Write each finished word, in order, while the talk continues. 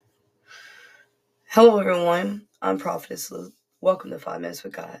Hello, everyone. I'm Prophetess Luke. Welcome to 5 Minutes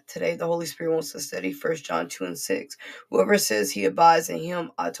with God. Today, the Holy Spirit wants to study 1 John 2 and 6. Whoever says he abides in him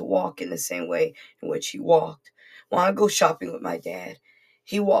ought to walk in the same way in which he walked. When I go shopping with my dad,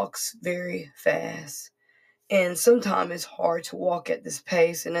 he walks very fast. And sometimes it's hard to walk at this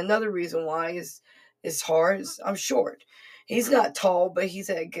pace. And another reason why is it's hard is I'm short. He's not tall, but he's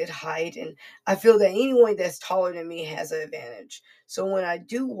at a good height. And I feel that anyone that's taller than me has an advantage. So when I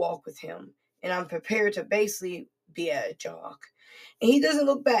do walk with him, and I'm prepared to basically be at a jog. And he doesn't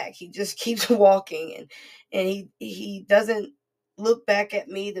look back. He just keeps walking and he doesn't look back at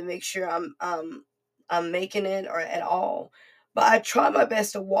me to make sure I'm making it or at all. But I try my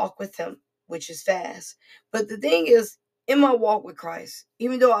best to walk with him, which is fast. But the thing is, in my walk with Christ,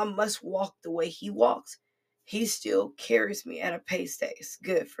 even though I must walk the way he walks, he still carries me at a pace that is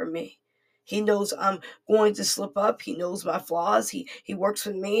good for me. He knows I'm going to slip up. He knows my flaws. He works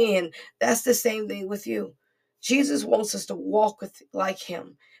with me, and that's the same thing with you. Jesus wants us to walk with like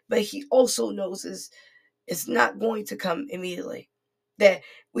him, but he also knows it's not going to come immediately. That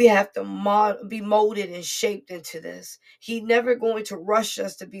we have to be molded and shaped into this. He's never going to rush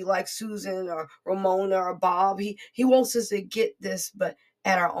us to be like Susan or Ramona or Bob. He wants us to get this, but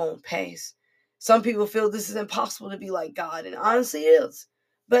at our own pace. Some people feel this is impossible to be like God, and honestly it is.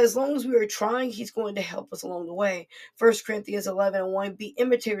 But as long as we are trying, he's going to help us along the way. 1 Corinthians 11:1, be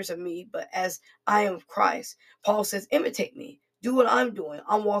imitators of me, but as I am of Christ. Paul says, imitate me. Do what I'm doing.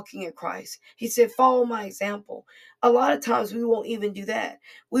 I'm walking in Christ. He said, follow my example. A lot of times we won't even do that.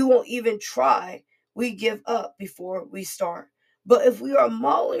 We won't even try. We give up before we start. But if we are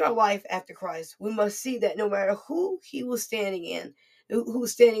modeling our life after Christ, we must see that no matter who he was standing in, who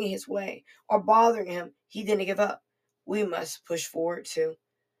was standing in his way or bothering him, he didn't give up. We must push forward too.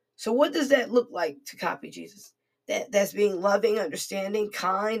 So what does that look like to copy Jesus? That's being loving, understanding,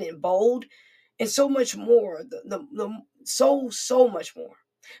 kind, and bold, and so much more. So much more.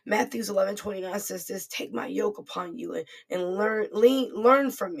 Matthew 11:29 says this: take my yoke upon you and learn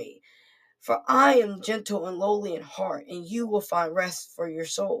from me. For I am gentle and lowly in heart, and you will find rest for your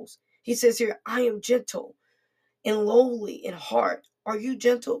souls. He says here, I am gentle and lowly in heart. Are you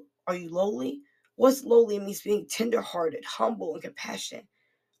gentle? Are you lowly? What's lowly? It means being tenderhearted, humble, and compassionate.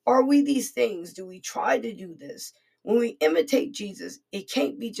 Are we these things? Do we try to do this? When we imitate Jesus, it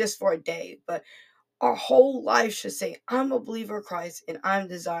can't be just for a day, but our whole life should say, I'm a believer of Christ and I'm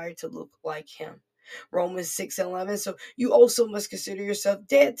desired to look like him. Romans 6:11. So you also must consider yourself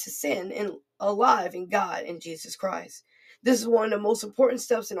dead to sin and alive in God and Jesus Christ. This is one of the most important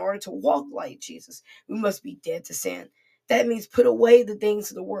steps in order to walk like Jesus. We must be dead to sin. That means put away the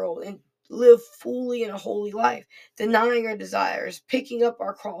things of the world and live fully in a holy life, denying our desires, picking up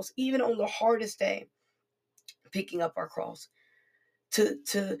our cross, even on the hardest day, picking up our cross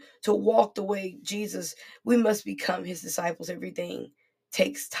to walk the way Jesus, we must become his disciples. Everything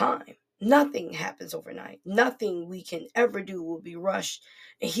takes time. Nothing happens overnight. Nothing we can ever do will be rushed,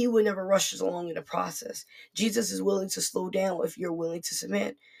 and he will never rush us along in the process. Jesus is willing to slow down if you're willing to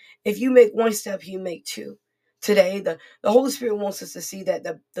submit. If you make one step, he make two. Today, the Holy Spirit wants us to see that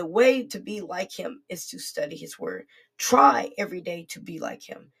the way to be like him is to study his word. Try every day to be like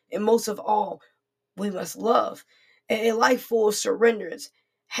him. And most of all, we must love. A life full of surrenderance.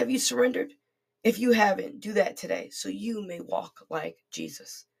 Have you surrendered? If you haven't, do that today so you may walk like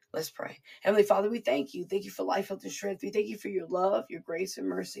Jesus. Let's pray. Heavenly Father, we thank you. Thank you for life, health, and strength. We thank you for your love, your grace, and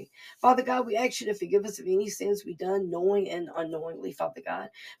mercy. Father God, we ask you to forgive us of any sins we've done, knowing and unknowingly, Father God.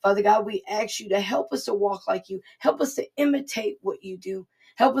 Father God, we ask you to help us to walk like you. Help us to imitate what you do.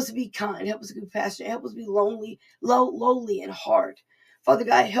 Help us to be kind. Help us to be compassionate. Help us to be lowly, and hard. Father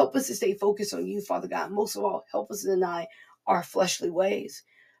God, help us to stay focused on you, Father God. Most of all, help us to deny our fleshly ways.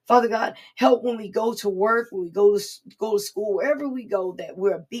 Father God, help when we go to work, when we go to school, wherever we go, that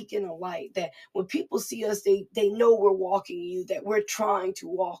we're a beacon of light, that when people see us, they know we're walking in you, that we're trying to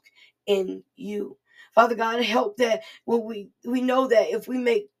walk in you. Father God, help that when we know that if we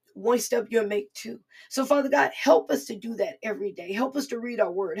make one step, you'll make two. So, Father God, help us to do that every day. Help us to read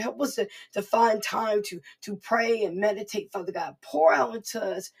our word. Help us to find time to pray and meditate, Father God. Pour out into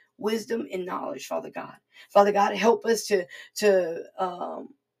us wisdom and knowledge, Father God. Father God, help us to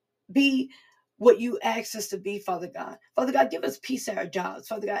be what you asked us to be, Father God. Father God, give us peace at our jobs.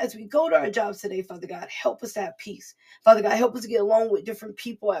 Father God, as we go to our jobs today, Father God, help us to have peace. Father God, help us to get along with different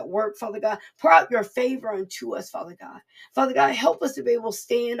people at work, Father God. Pour out your favor unto us, Father God. Father God, help us to be able to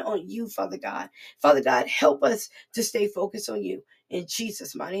stand on you, Father God. Father God, help us to stay focused on you. In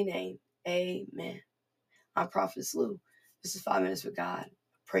Jesus' mighty name, amen. I'm Prophetess Lou. This is 5 Minutes with God.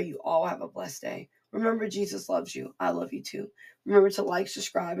 Pray you all have a blessed day. Remember, Jesus loves you. I love you too. Remember to like,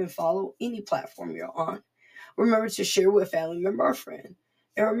 subscribe, and follow any platform you're on. Remember to share with a family member or friend.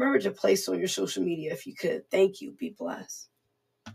 And remember to place on your social media if you could. Thank you. Be blessed.